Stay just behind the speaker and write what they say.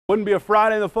Wouldn't be a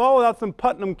Friday in the fall without some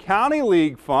Putnam County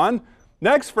League fun.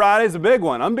 Next Friday's a big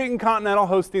one. Unbeaten Continental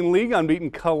hosting League unbeaten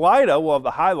Kalida. We'll have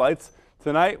the highlights.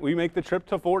 Tonight we make the trip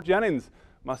to Fort Jennings.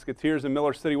 Musketeers and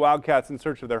Miller City Wildcats in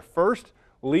search of their first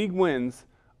league wins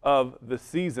of the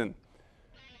season.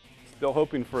 Still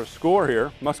hoping for a score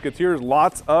here. Musketeers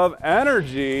lots of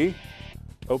energy.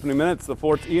 Opening minutes, the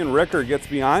Fort's Ian Ricker gets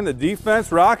behind the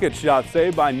defense. Rocket shot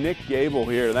saved by Nick Gable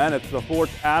here. Then it's the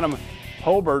Fort's Adam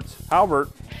Halbert,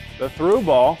 the through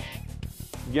ball.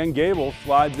 Again, Gable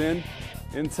slides in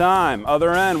time.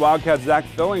 Other end, Wildcat Zach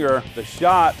Fillinger, the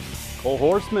shot. Cole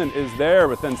Horseman is there,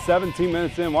 but then 17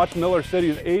 minutes in, watch Miller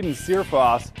City's Aiden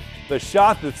Searfoss. The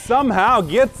shot that somehow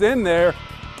gets in there.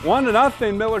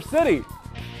 1-0 Miller City.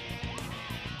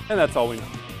 And that's all we know.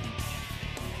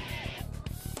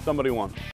 Somebody won.